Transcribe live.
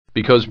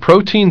Because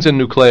proteins and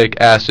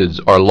nucleic acids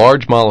are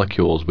large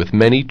molecules with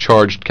many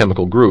charged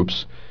chemical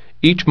groups,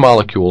 each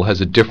molecule has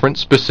a different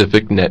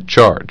specific net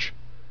charge.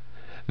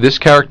 This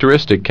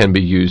characteristic can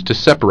be used to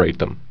separate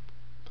them.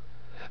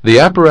 The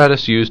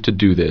apparatus used to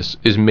do this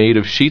is made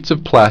of sheets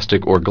of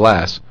plastic or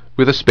glass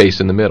with a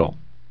space in the middle.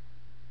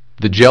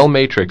 The gel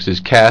matrix is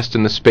cast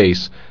in the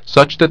space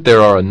such that there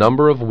are a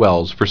number of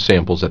wells for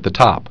samples at the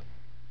top.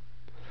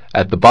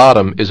 At the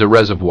bottom is a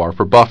reservoir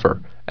for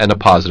buffer and a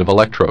positive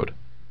electrode.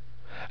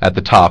 At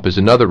the top is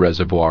another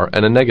reservoir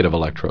and a negative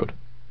electrode.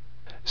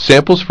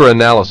 Samples for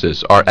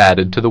analysis are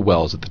added to the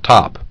wells at the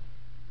top.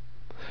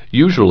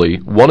 Usually,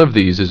 one of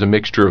these is a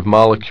mixture of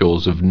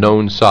molecules of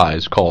known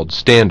size called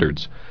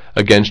standards,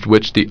 against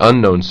which the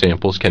unknown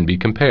samples can be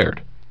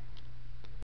compared.